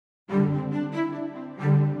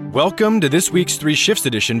Welcome to this week's Three Shifts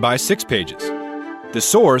edition by 6 Pages, the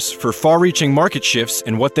source for far-reaching market shifts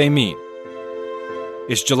and what they mean.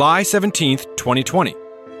 It's July 17th, 2020.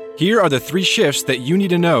 Here are the 3 shifts that you need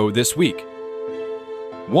to know this week.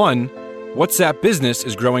 1. WhatsApp Business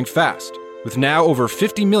is growing fast, with now over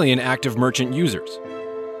 50 million active merchant users.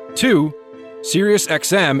 2.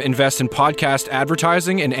 SiriusXM invests in podcast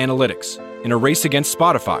advertising and analytics in a race against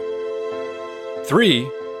Spotify.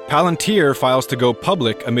 3. Palantir files to go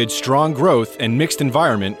public amid strong growth and mixed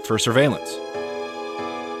environment for surveillance.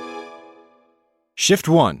 Shift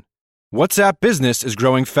 1. WhatsApp Business is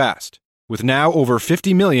growing fast, with now over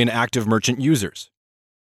 50 million active merchant users.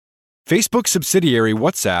 Facebook subsidiary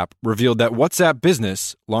WhatsApp revealed that WhatsApp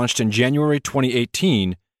Business, launched in January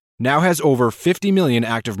 2018, now has over 50 million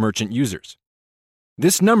active merchant users.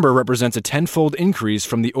 This number represents a tenfold increase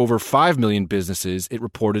from the over 5 million businesses it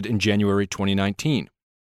reported in January 2019.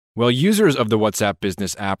 While users of the WhatsApp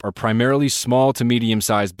Business app are primarily small to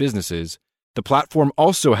medium-sized businesses, the platform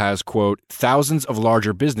also has, quote, thousands of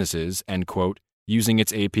larger businesses, end quote, using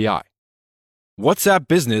its API. WhatsApp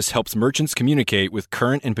Business helps merchants communicate with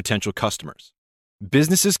current and potential customers.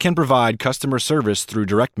 Businesses can provide customer service through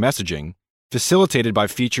direct messaging, facilitated by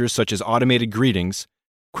features such as automated greetings,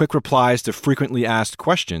 quick replies to frequently asked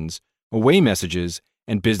questions, away messages,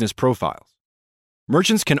 and business profiles.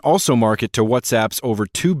 Merchants can also market to WhatsApp's over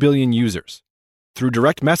 2 billion users through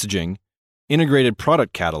direct messaging, integrated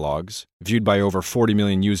product catalogs, viewed by over 40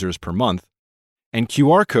 million users per month, and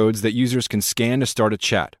QR codes that users can scan to start a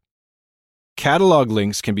chat. Catalog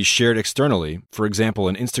links can be shared externally, for example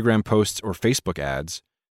in Instagram posts or Facebook ads,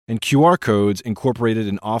 and QR codes incorporated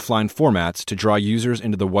in offline formats to draw users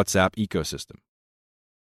into the WhatsApp ecosystem.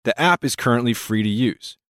 The app is currently free to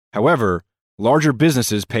use. However, larger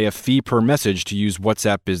businesses pay a fee per message to use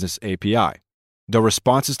WhatsApp Business API, though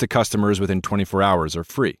responses to customers within 24 hours are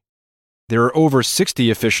free. There are over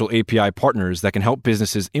 60 official API partners that can help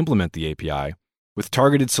businesses implement the API, with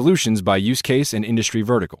targeted solutions by use case and industry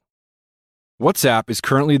vertical. WhatsApp is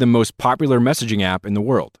currently the most popular messaging app in the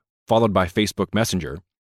world, followed by Facebook Messenger,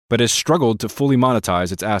 but has struggled to fully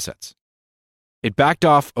monetize its assets. It backed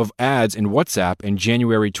off of ads in WhatsApp in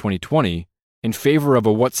January 2020 in favor of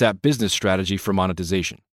a WhatsApp Business strategy for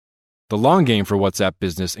monetization. The long game for WhatsApp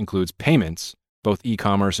Business includes payments, both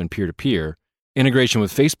e-commerce and peer-to-peer, integration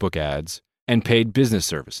with Facebook ads, and paid business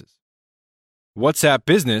services. WhatsApp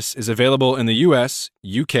Business is available in the US,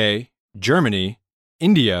 UK, Germany,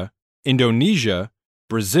 India, Indonesia,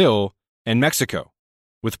 Brazil, and Mexico,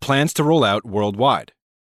 with plans to roll out worldwide.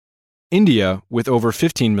 India, with over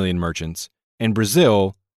 15 million merchants, and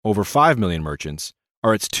Brazil, over 5 million merchants,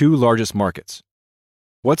 are its 2 largest markets.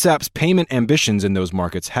 WhatsApp's payment ambitions in those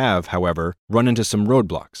markets have, however, run into some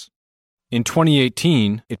roadblocks. In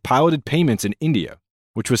 2018, it piloted payments in India,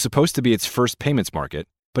 which was supposed to be its first payments market,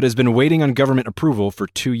 but has been waiting on government approval for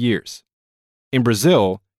 2 years. In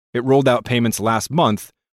Brazil, it rolled out payments last month,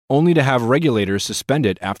 only to have regulators suspend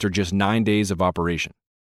it after just 9 days of operation.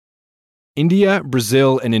 India,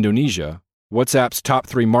 Brazil, and Indonesia, WhatsApp's top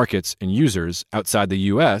 3 markets and users outside the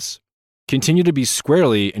US, continue to be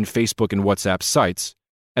squarely in Facebook and WhatsApp sights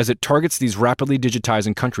as it targets these rapidly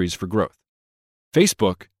digitizing countries for growth.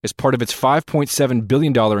 Facebook, as part of its $5.7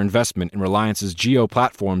 billion investment in Reliance's Jio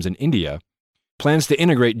platforms in India, plans to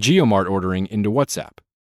integrate JioMart ordering into WhatsApp.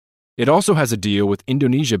 It also has a deal with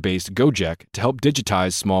Indonesia-based Gojek to help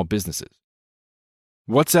digitize small businesses.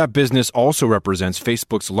 WhatsApp Business also represents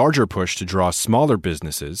Facebook's larger push to draw smaller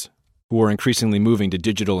businesses, who are increasingly moving to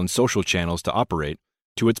digital and social channels to operate,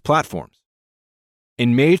 to its platforms.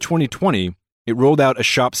 In May 2020, it rolled out a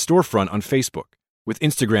shop storefront on Facebook, with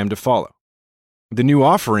Instagram to follow. The new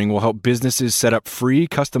offering will help businesses set up free,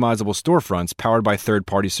 customizable storefronts powered by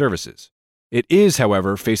third-party services. It is,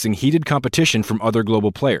 however, facing heated competition from other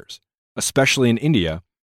global players, especially in India,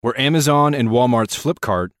 where Amazon and Walmart's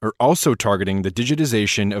Flipkart are also targeting the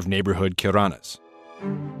digitization of neighborhood kiranas.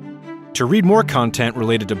 To read more content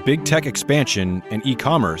related to big tech expansion and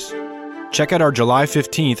e-commerce, check out our July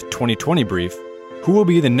 15th, 2020 brief, Who Will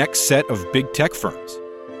Be the Next Set of Big Tech Firms?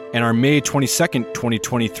 And our May 22nd,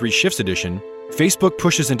 2023 Shifts edition, Facebook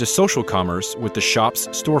pushes into social commerce with the shop's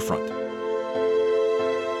storefront.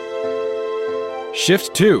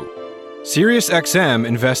 Shift 2. SiriusXM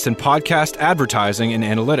invests in podcast advertising and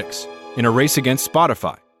analytics in a race against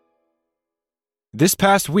Spotify. This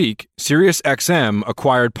past week, SiriusXM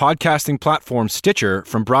acquired podcasting platform Stitcher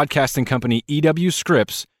from broadcasting company EW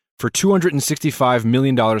Scripps for $265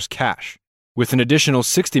 million cash, with an additional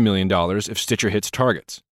 $60 million if Stitcher hits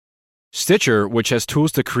targets. Stitcher, which has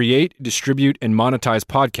tools to create, distribute, and monetize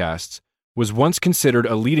podcasts, was once considered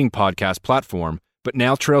a leading podcast platform but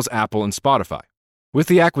now trails Apple and Spotify. With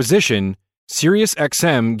the acquisition,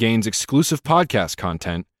 SiriusXM gains exclusive podcast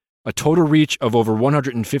content, a total reach of over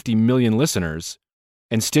 150 million listeners,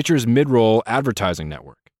 and Stitcher's mid-roll advertising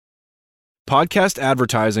network. Podcast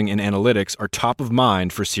advertising and analytics are top of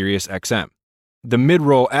mind for SiriusXM. The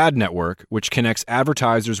mid-roll ad network, which connects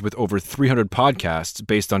advertisers with over 300 podcasts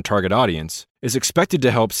based on target audience, is expected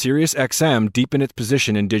to help SiriusXM deepen its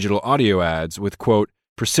position in digital audio ads with, quote,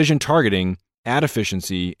 precision targeting, ad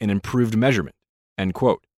efficiency, and improved measurement, end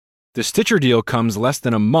quote. The Stitcher deal comes less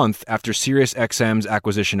than a month after SiriusXM's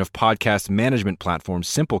acquisition of podcast management platform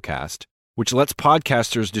Simplecast, which lets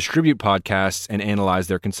podcasters distribute podcasts and analyze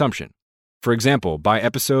their consumption, for example, by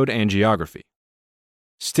episode and geography.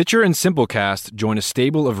 Stitcher and Simplecast join a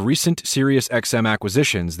stable of recent SiriusXM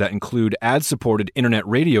acquisitions that include ad-supported internet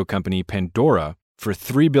radio company Pandora for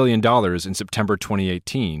 $3 billion in September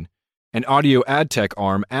 2018 and audio ad tech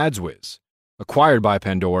arm AdsWizz, acquired by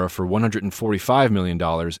Pandora for $145 million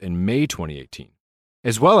in May 2018,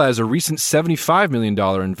 as well as a recent $75 million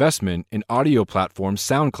investment in audio platform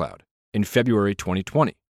SoundCloud in February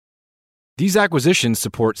 2020. These acquisitions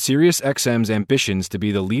support SiriusXM's ambitions to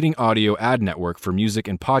be the leading audio ad network for music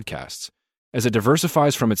and podcasts as it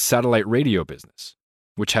diversifies from its satellite radio business,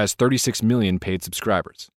 which has 36 million paid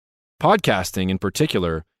subscribers. Podcasting, in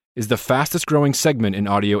particular, is the fastest-growing segment in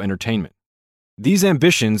audio entertainment. These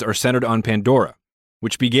ambitions are centered on Pandora,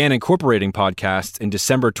 which began incorporating podcasts in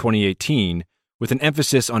December 2018 with an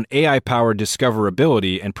emphasis on AI-powered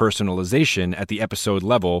discoverability and personalization at the episode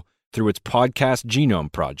level through its Podcast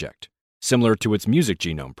Genome Project, similar to its Music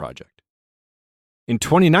Genome Project. In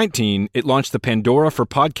 2019, it launched the Pandora for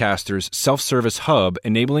Podcasters self-service hub,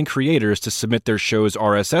 enabling creators to submit their show's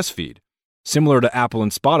RSS feed, similar to Apple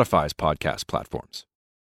and Spotify's podcast platforms.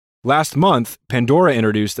 Last month, Pandora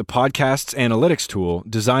introduced a podcasts analytics tool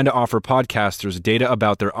designed to offer podcasters data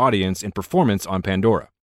about their audience and performance on Pandora.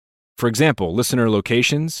 For example, listener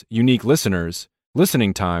locations, unique listeners,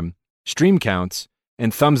 listening time, stream counts,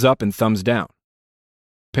 and thumbs up and thumbs down.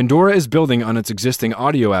 Pandora is building on its existing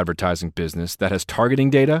audio advertising business that has targeting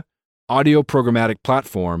data, audio programmatic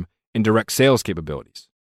platform, and direct sales capabilities.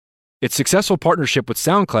 Its successful partnership with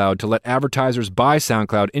SoundCloud to let advertisers buy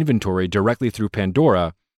SoundCloud inventory directly through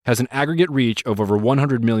Pandora has an aggregate reach of over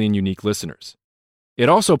 100 million unique listeners. It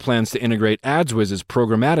also plans to integrate AdsWizz's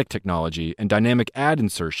programmatic technology and dynamic ad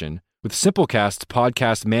insertion with Simplecast's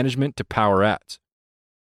podcast management to power ads.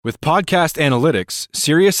 With podcast analytics,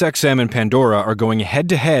 SiriusXM and Pandora are going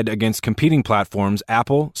head-to-head against competing platforms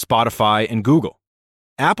Apple, Spotify, and Google.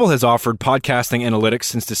 Apple has offered podcasting analytics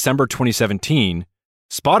since December 2017.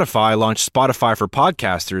 Spotify launched Spotify for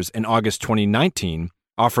Podcasters in August 2019,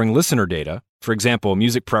 offering listener data, for example,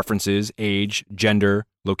 music preferences, age, gender,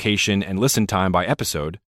 location, and listen time by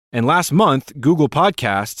episode. And last month, Google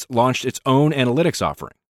Podcasts launched its own analytics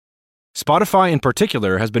offering. Spotify in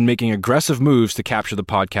particular has been making aggressive moves to capture the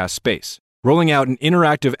podcast space, rolling out an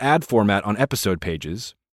interactive ad format on episode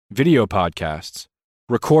pages, video podcasts,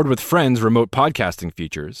 record with friends remote podcasting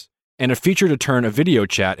features, and a feature to turn a video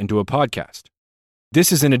chat into a podcast.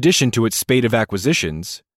 This is in addition to its spate of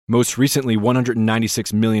acquisitions, most recently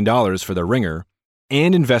 $196 million for The Ringer,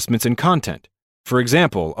 and investments in content. For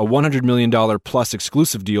example, a $100 million plus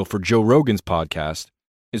exclusive deal for Joe Rogan's podcast,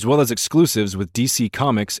 as well as exclusives with DC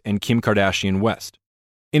Comics and Kim Kardashian West.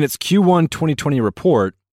 In its Q1 2020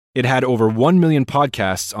 report, it had over 1 million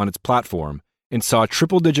podcasts on its platform and saw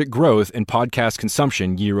triple-digit growth in podcast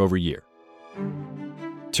consumption year over year.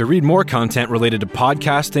 To read more content related to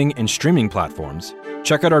podcasting and streaming platforms,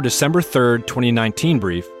 check out our December 3rd, 2019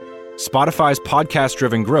 brief, Spotify's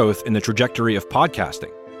podcast-driven growth in the trajectory of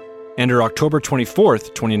podcasting, and our October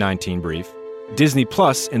 24th, 2019 brief, Disney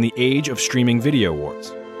Plus and the Age of Streaming Video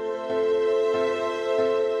Wars.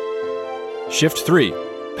 Shift 3.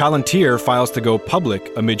 Palantir files to go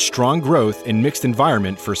public amid strong growth in mixed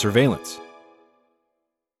environment for surveillance.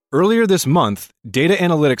 Earlier this month, data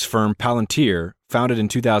analytics firm Palantir, founded in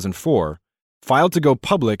 2004, filed to go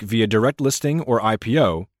public via direct listing or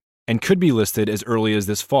IPO and could be listed as early as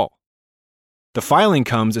this fall. The filing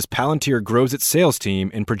comes as Palantir grows its sales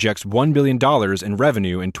team and projects $1 billion in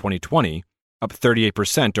revenue in 2020, up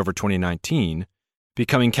 38% over 2019,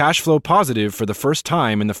 becoming cash flow positive for the first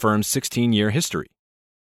time in the firm's 16-year history.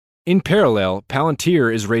 In parallel,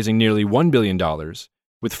 Palantir is raising nearly $1 billion,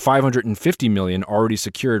 with $550 million already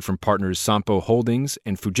secured from partners Sampo Holdings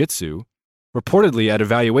and Fujitsu, reportedly at a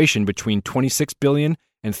valuation between $26 billion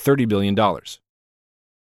and $30 billion.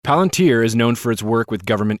 Palantir is known for its work with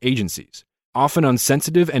government agencies, often on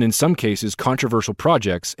sensitive and in some cases controversial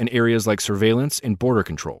projects in areas like surveillance and border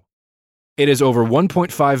control. It has over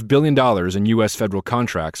 $1.5 billion in U.S. federal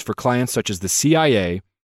contracts for clients such as the CIA,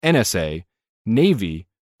 NSA, Navy,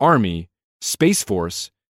 Army, Space Force,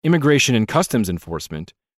 Immigration and Customs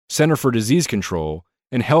Enforcement, Center for Disease Control,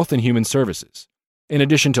 and Health and Human Services, in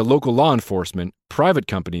addition to local law enforcement, private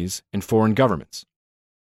companies, and foreign governments.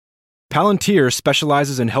 Palantir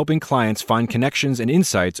specializes in helping clients find connections and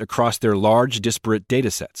insights across their large, disparate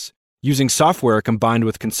datasets, using software combined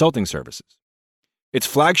with consulting services. Its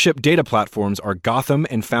flagship data platforms are Gotham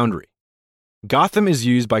and Foundry. Gotham is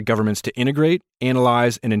used by governments to integrate,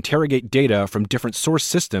 analyze, and interrogate data from different source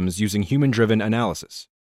systems using human-driven analysis.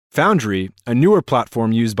 Foundry, a newer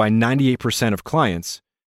platform used by 98% of clients,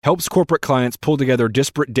 helps corporate clients pull together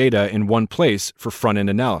disparate data in one place for front-end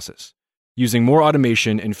analysis, using more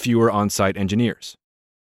automation and fewer on-site engineers.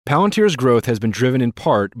 Palantir's growth has been driven in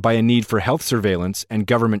part by a need for health surveillance and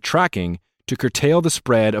government tracking to curtail the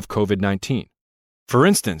spread of COVID-19. For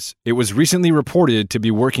instance, it was recently reported to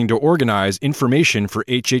be working to organize information for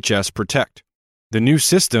HHS Protect, the new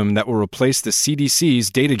system that will replace the CDC's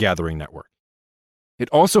data gathering network. It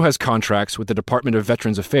also has contracts with the Department of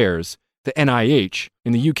Veterans Affairs, the NIH,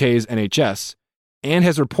 in the UK's NHS, and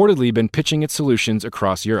has reportedly been pitching its solutions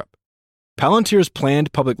across Europe. Palantir's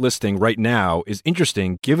planned public listing right now is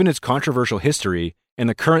interesting given its controversial history and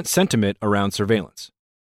the current sentiment around surveillance.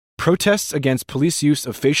 Protests against police use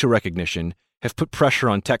of facial recognition have put pressure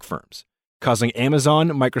on tech firms, causing Amazon,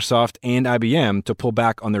 Microsoft, and IBM to pull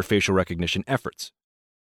back on their facial recognition efforts.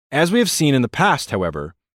 As we have seen in the past,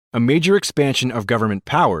 however, a major expansion of government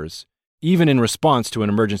powers, even in response to an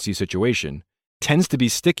emergency situation, tends to be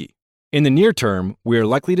sticky. In the near term, we are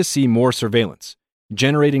likely to see more surveillance,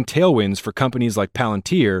 generating tailwinds for companies like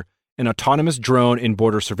Palantir, an autonomous drone and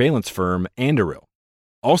border surveillance firm, Anduril,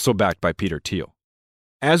 also backed by Peter Thiel.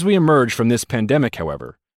 As we emerge from this pandemic,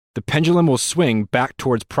 however, the pendulum will swing back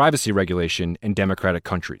towards privacy regulation in democratic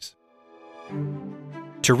countries.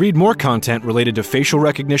 To read more content related to facial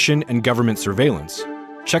recognition and government surveillance,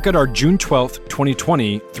 check out our June 12,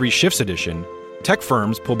 2020 Three Shifts edition, Tech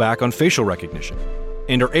Firms Pull Back on Facial Recognition,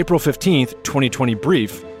 and our April 15, 2020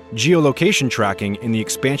 brief, Geolocation Tracking in the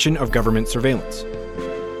Expansion of Government Surveillance.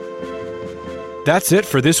 That's it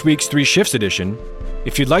for this week's Three Shifts edition.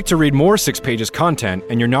 If you'd like to read more 6 Pages content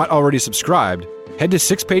and you're not already subscribed, head to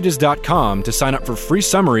 6pages.com to sign up for free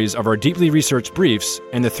summaries of our deeply researched briefs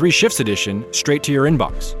and the Three Shifts edition straight to your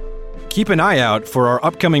inbox. Keep an eye out for our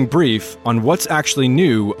upcoming brief on what's actually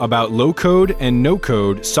new about low-code and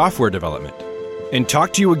no-code software development. And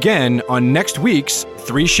talk to you again on next week's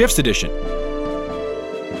Three Shifts edition.